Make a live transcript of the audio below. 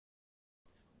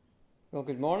Well,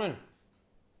 good morning.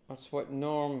 That's what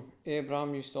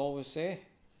Abram used to always say.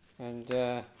 And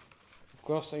of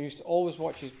course, I used to always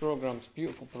watch his programs,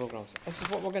 beautiful programs. This is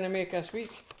what we're going to make this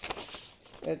week.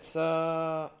 It's,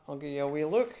 I'll give you a wee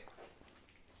look.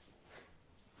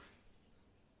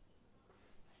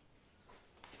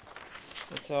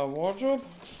 It's a wardrobe.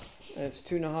 It's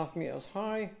 2.5 meters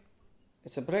high.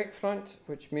 It's a breakfront,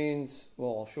 which means,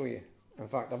 well, I'll show you. In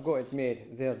fact, I've got it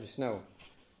made there just now.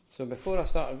 So before I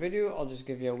start the video, I'll just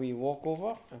give you a wee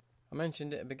walkover. I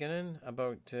mentioned at the beginning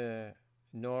about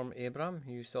Abram.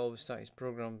 He used to always start his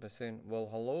program by saying, well,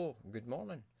 hello, good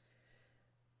morning.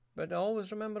 But I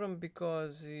always remember him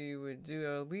because he would do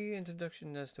a wee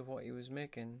introduction as to what he was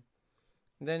making.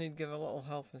 Then he'd give a little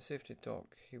health and safety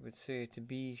talk. He would say to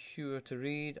be sure to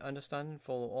read, understand and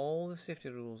follow all the safety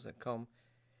rules that come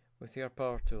with your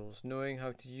power tools. Knowing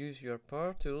how to use your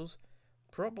power tools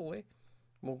properly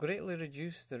will greatly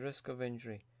reduce the risk of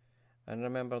injury. And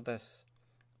remember this,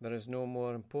 there is no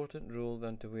more important rule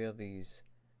than to wear these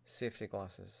safety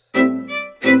glasses. And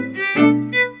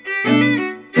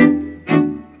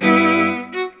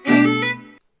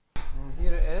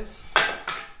here it is.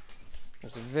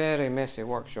 It's a very messy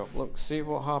workshop. Look, see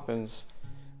what happens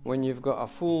when you've got a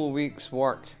full week's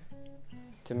work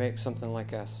to make something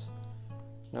like this.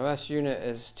 Now this unit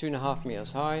is 2.5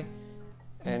 meters high,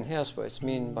 and here's what it's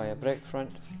mean by a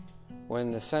breakfront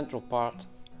when the central part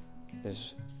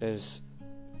is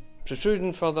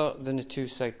protruding further than the two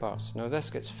side parts. Now this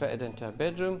gets fitted into a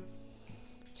bedroom,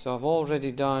 so I've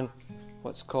already done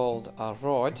what's called a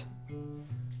rod.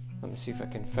 Let me see if I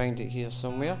can find it here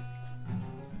somewhere.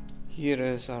 Here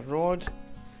is a rod,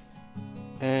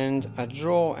 and I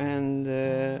draw in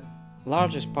the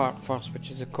largest part first, which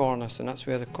is the cornice, and that's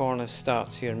where the cornice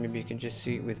starts here. Maybe you can just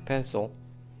see it with pencil.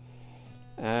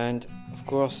 And of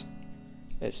course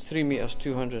it's 3 meters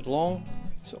 200 long,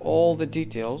 so all the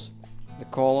details, the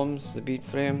columns, the bead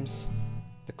frames,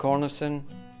 the cornicing,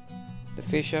 the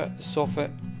fascia, the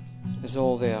soffit is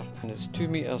all there, and it's 2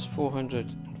 meters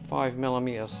 405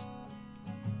 millimeters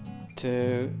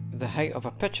to the height of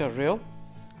a picture rail,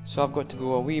 so I've got to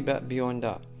go a wee bit beyond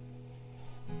that.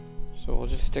 So we'll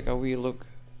just take a wee look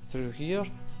through here.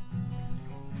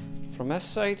 From this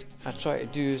side, I try to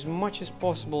do as much as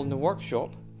possible in the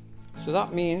workshop, so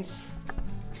that means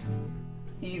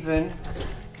even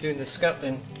doing the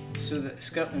skirting, so that the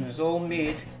skirting is all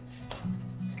made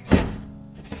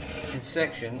in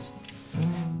sections,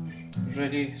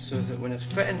 ready so that when it's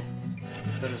fitting,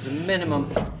 there is a minimum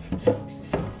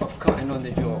of cutting on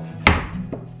the job.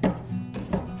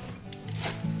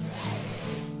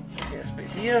 See this bit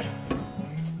here.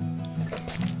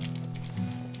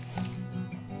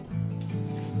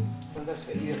 And this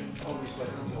bit here, obviously,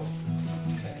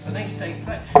 it's a nice tight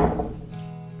fit.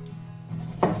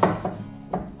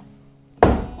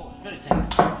 Oh, it's very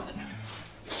tight, isn't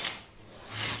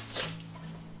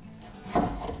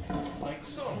it? Like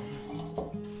so.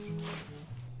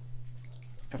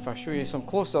 If I show you some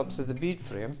close-ups of the bead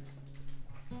frame,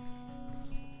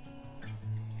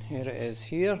 here it is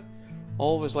here.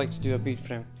 Always like to do a bead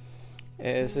frame.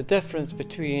 It is the difference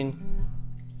between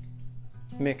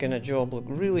making a job look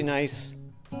really nice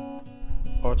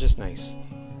or just nice.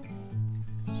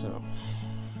 So,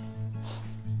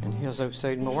 and here's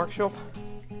outside my workshop.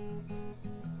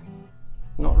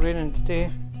 Not raining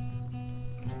today,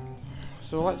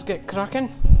 so let's get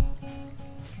cracking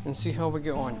and see how we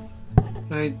get on.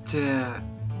 Right,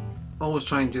 always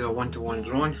try and do a one-to-one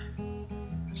drawing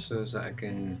so that I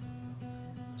can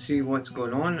see what's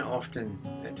going on. Often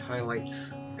it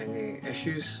highlights any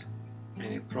issues,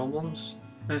 any problems.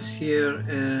 This here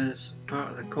is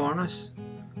part of the cornice.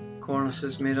 Cornice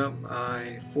is made up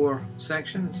by 4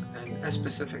 sections, and this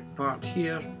specific part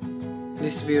here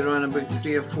needs to be run about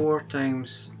 3 or 4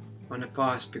 times on the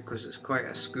pass because it's quite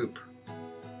a scoop.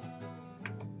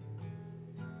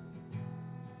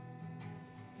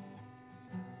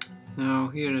 Now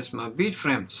here is my bead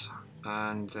frames,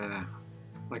 and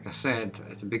like I said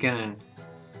at the beginning,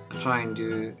 I try and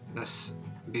do this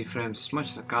bead frames as much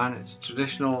as I can. It's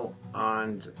traditional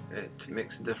and it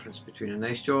makes a difference between a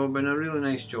nice job and a really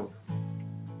nice job.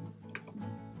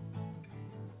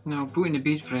 Now putting the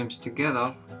bead frames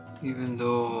together, even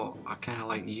though I kind of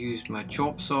like to use my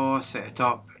chop saw, set it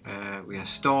up with a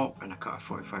stop and I cut a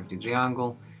 45-degree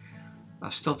angle,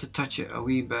 I've still to touch it a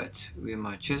wee bit with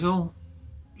my chisel,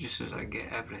 just as I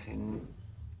get everything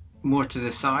more to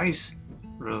the size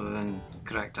rather than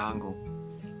correct angle.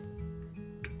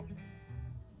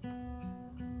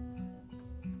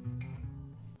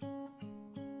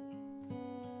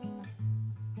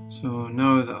 So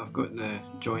now that I've got the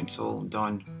joints all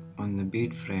done on the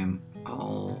bead frame,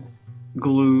 I'll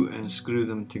glue and screw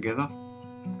them together.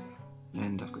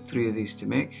 And I've got 3 of these to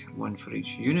make, 1 for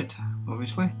each unit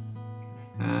obviously.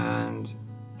 And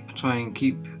I try and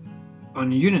keep,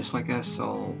 on units like this,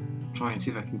 I'll try and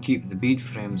see if I can keep the bead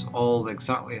frames all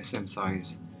exactly the same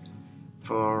size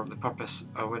for the purpose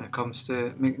of when it comes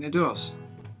to making the doors.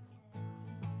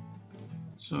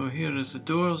 So here is the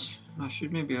doors. I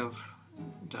should maybe have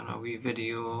done a wee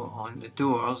video on the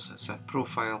doors. It's a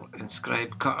profile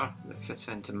inscribed cutter that fits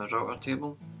into my router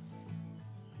table.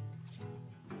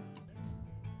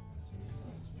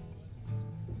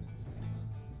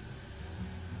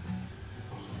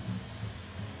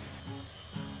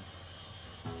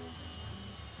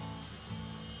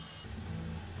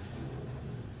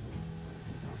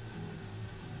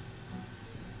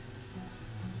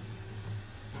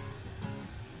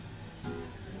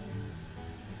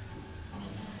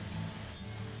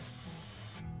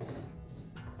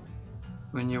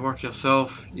 When you work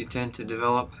yourself, you tend to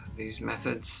develop these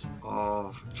methods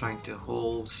of trying to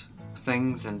hold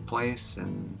things in place,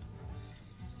 and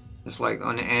it's like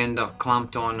on the end I've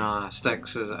clamped on a stick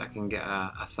so that I can get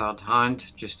a third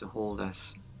hand just to hold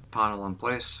this panel in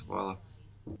place while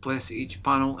I place each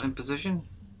panel in position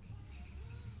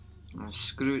and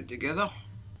screw it together.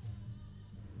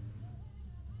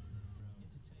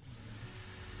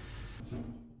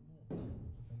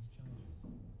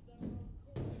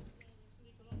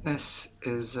 This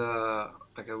is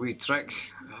like a wee trick,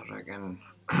 I reckon.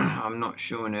 I'm not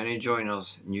showing any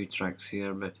joiners new tricks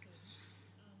here, but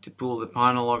to pull the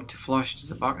panel out to flush to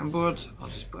the backing board, I'll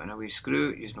just put in a wee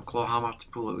screw, use my claw hammer to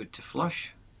pull it out to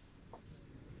flush.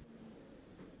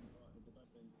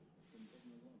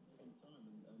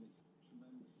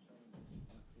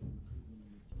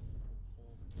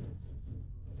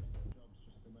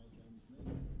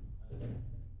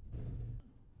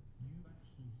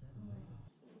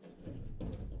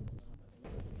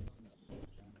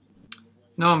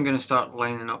 Now I'm going to start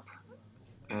lining up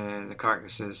the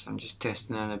carcasses. I'm just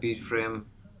testing in a bead frame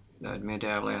that I'd made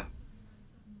earlier.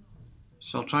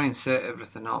 So I'll try and set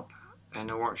everything up in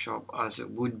the workshop as it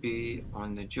would be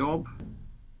on the job.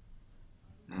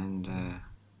 And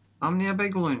I'm near a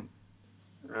big loon.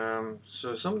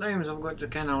 So sometimes I've got to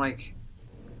kind of like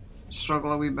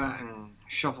struggle a wee bit and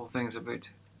shuffle things about.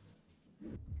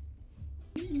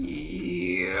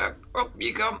 Yeah, up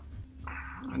you come.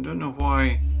 I don't know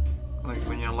why, like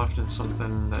when you're lifting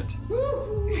something, that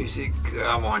if you say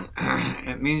come on,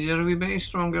 it means you're a wee bit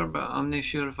stronger, but I'm not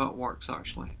sure if that works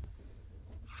actually.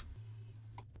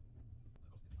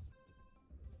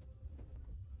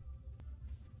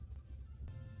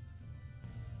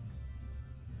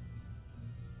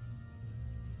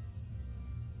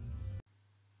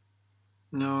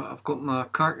 Now I've got my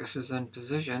carcasses in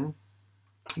position.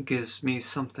 It gives me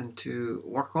something to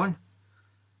work on.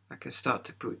 I can start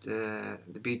to put the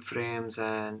bead frames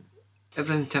and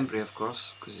everything temporary, of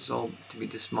course, because it's all to be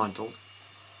dismantled.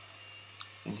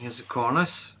 And here's the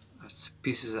cornice. That's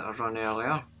pieces that I run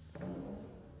earlier.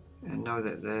 And now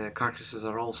that the carcasses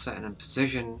are all sitting in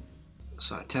position,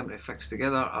 sort of temporary fixed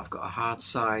together, I've got a hard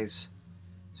size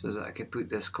so that I can put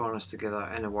this cornice together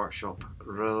in a workshop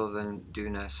rather than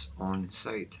doing this on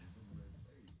site.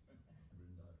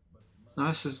 Now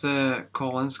this is the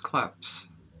Collins clips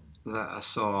that I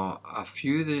saw a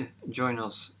few of the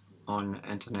joiners on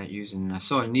the internet using. I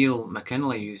saw Neil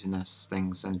McKinley using these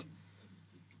things and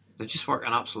they just work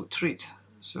an absolute treat.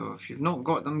 So if you've not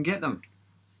got them, get them.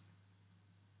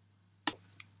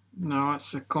 Now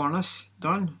that's the cornice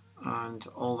done and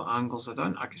all the angles are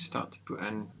done. I can start to put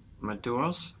in my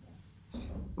doors.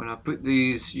 When I put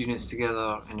these units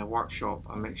together in a workshop,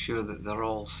 I make sure that they're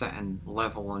all sitting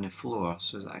level on the floor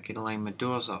so that I can line my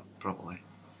doors up properly.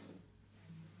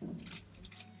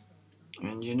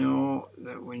 And you know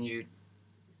that when you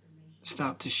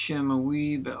start to shim a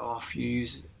wee bit off, you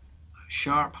use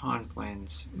sharp hand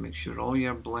planes. Make sure all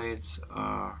your blades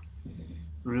are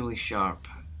really sharp,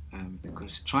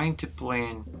 because trying to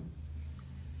plane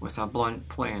with a blunt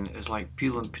plane is like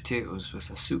peeling potatoes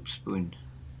with a soup spoon.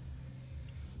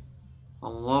 I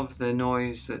love the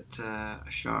noise that a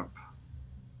sharp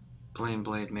plane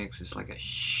blade makes. It's like a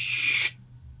shh.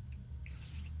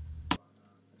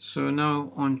 So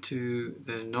now onto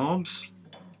the knobs.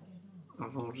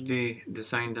 I've already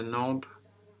designed a knob,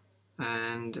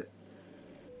 and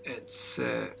it's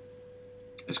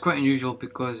quite unusual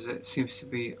because it seems to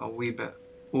be a wee bit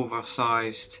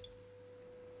oversized,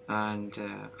 and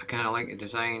I kind of like the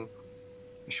design.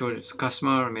 I showed it to the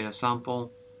customer, I made a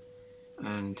sample,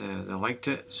 and they liked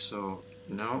it, so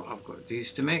now I've got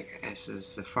these to make. This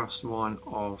is the first one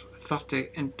of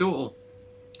 30 in total.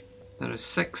 There is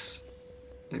 6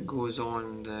 that goes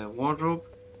on the wardrobe,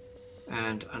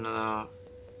 and another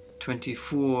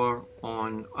 24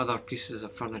 on other pieces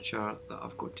of furniture that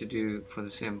I've got to do for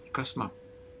the same customer.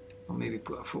 I'll maybe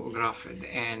put a photograph at the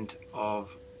end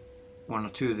of one or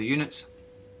two of the units.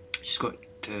 She's got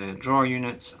drawer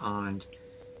units and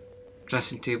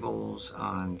dressing tables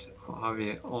and what have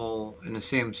you, all in the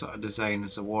same sort of design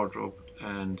as the wardrobe,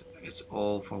 and it's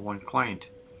all for one client.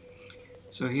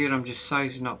 So here I'm just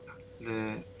sizing up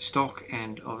the stock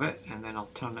end of it, and then I'll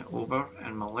turn it over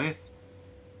in my lathe,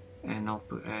 and I'll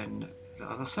put in the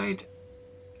other side,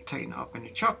 tighten it up in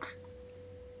a chuck,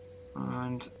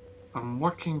 and I'm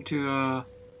working to a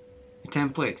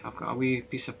template. I've got a wee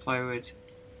piece of plywood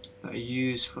that I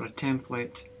use for a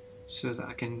template so that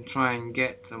I can try and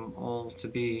get them all to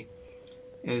be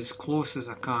as close as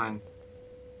I can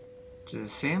to the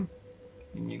same.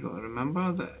 And you've got to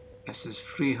remember that this is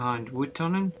freehand wood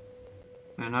turning,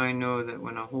 and I know that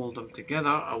when I hold them together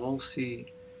I will see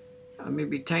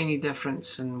maybe tiny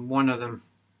difference in one of them.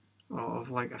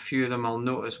 Of like a few of them I'll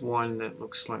notice one that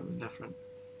looks slightly different.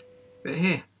 But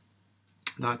hey,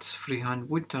 that's freehand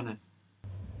wood turning.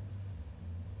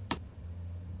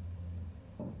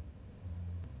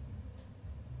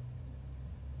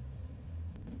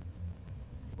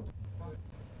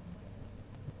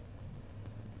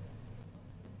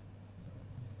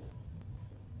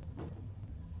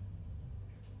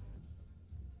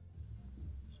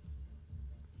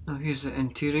 Now here's the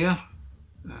interior.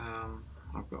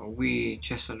 I've got a wee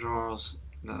chest of drawers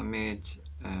that I made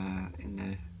in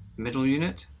the middle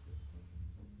unit,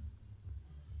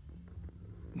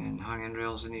 and hanging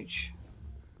rails in each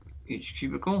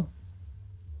cubicle.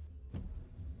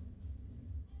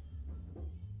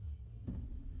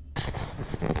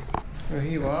 Well,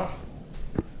 here you are.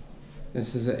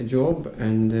 This is a job,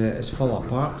 and it's full of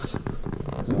parts.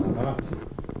 There's all the parts.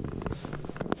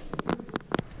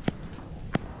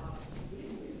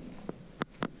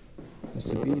 That's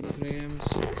the bead frames.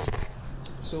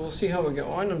 So we'll see how we get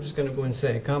on. I'm just going to go and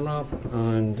set a camera up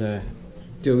and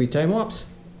do a wee time lapse.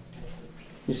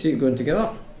 You see it going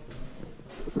together.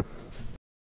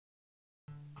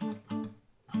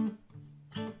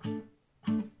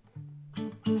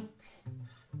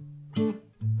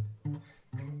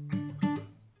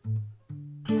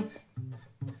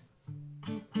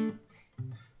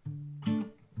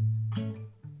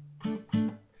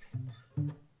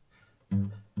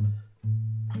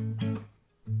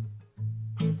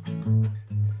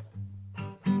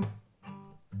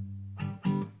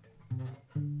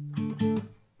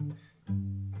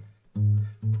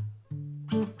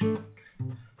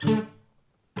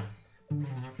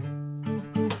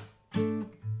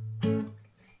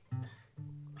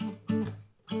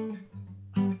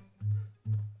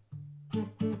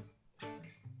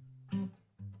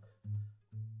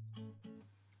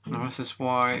 Now this is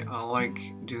why I like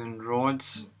doing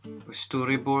rods with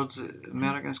storyboards, the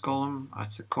Americans call them.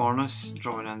 That's the cornice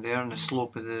drawn in there, and the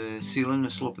slope of the ceiling, the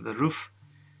slope of the roof,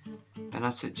 and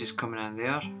that's it just coming in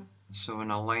there. So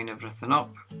when I line everything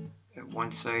up at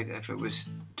one side, if it was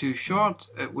too short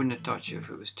it wouldn't touch it, if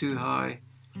it was too high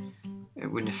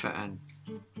it wouldn't fit in.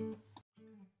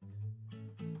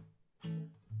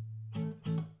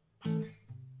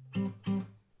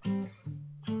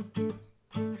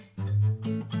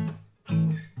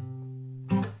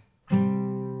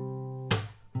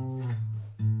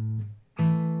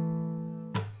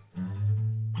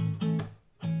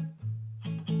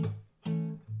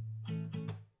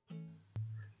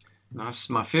 That's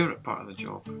my favourite part of the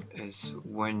job, is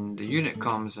when the unit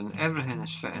comes and everything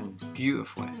is fitting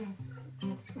beautifully.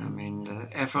 I mean, the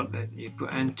effort that you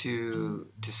put into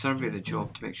to survey the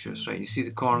job to make sure it's right. You see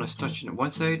the cornice touching at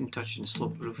one side and touching the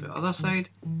slope roof at the other side.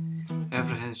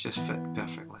 Everything's just fit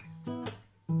perfectly.